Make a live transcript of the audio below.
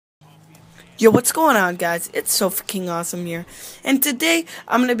Yo, what's going on, guys? It's so fucking awesome here. And today,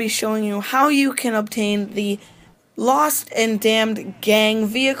 I'm going to be showing you how you can obtain the Lost and Damned Gang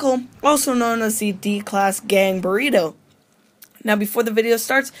vehicle, also known as the D-Class Gang Burrito. Now, before the video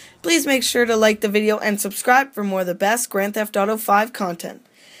starts, please make sure to like the video and subscribe for more of the best Grand Theft Auto 5 content.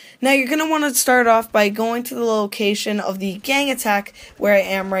 Now, you're going to want to start off by going to the location of the gang attack where I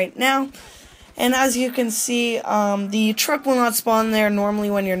am right now. And as you can see, the truck will not spawn there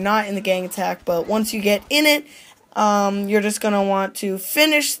normally when you're not in the gang attack, but once you get in it, you're just going to want to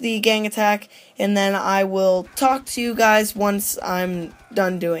finish the gang attack, and then I will talk to you guys once I'm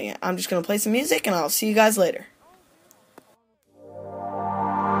done doing it. I'm just going to play some music, and I'll see you guys later.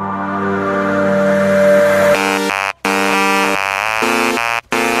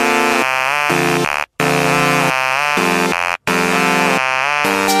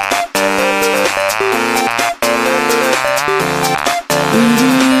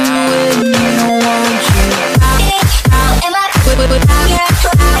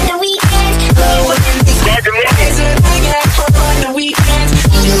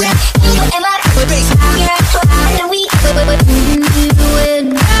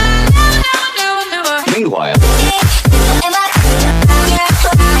 Meanwhile,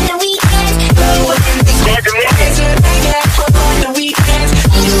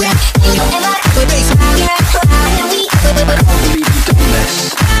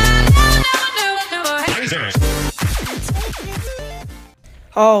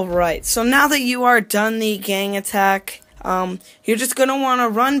 Alright, so now that you are done the gang attack, you're just going to want to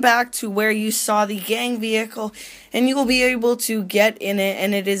run back to where you saw the gang vehicle, and you will be able to get in it,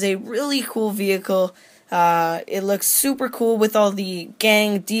 and it is a really cool vehicle. It looks super cool with all the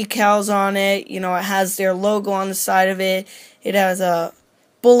gang decals on it. You know, it has their logo on the side of it. It has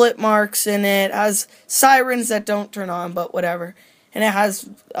bullet marks in it. It has sirens that don't turn on, but whatever. And it has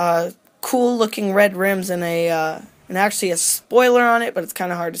cool looking red rims and and actually a spoiler on it, but it's kind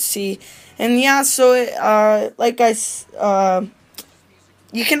of hard to see. And yeah, so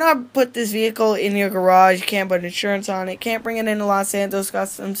you cannot put this vehicle in your garage. You can't put insurance on it. Can't bring it into Los Santos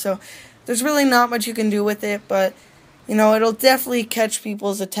Customs. So there's really not much you can do with it. But you know, it'll definitely catch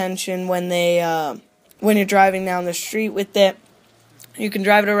people's attention when when you're driving down the street with it. You can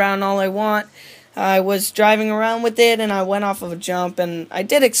drive it around all I want. I was driving around with it, and I went off of a jump, and I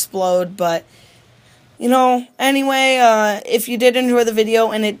did explode, but you know, anyway, if you did enjoy the video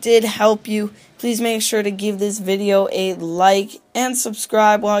and it did help you, please make sure to give this video a like and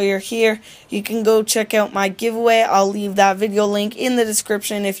subscribe while you're here. You can go check out my giveaway. I'll leave that video link in the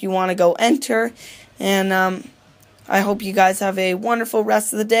description if you want to go enter. And I hope you guys have a wonderful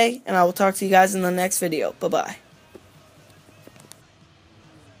rest of the day, and I will talk to you guys in the next video. Bye-bye.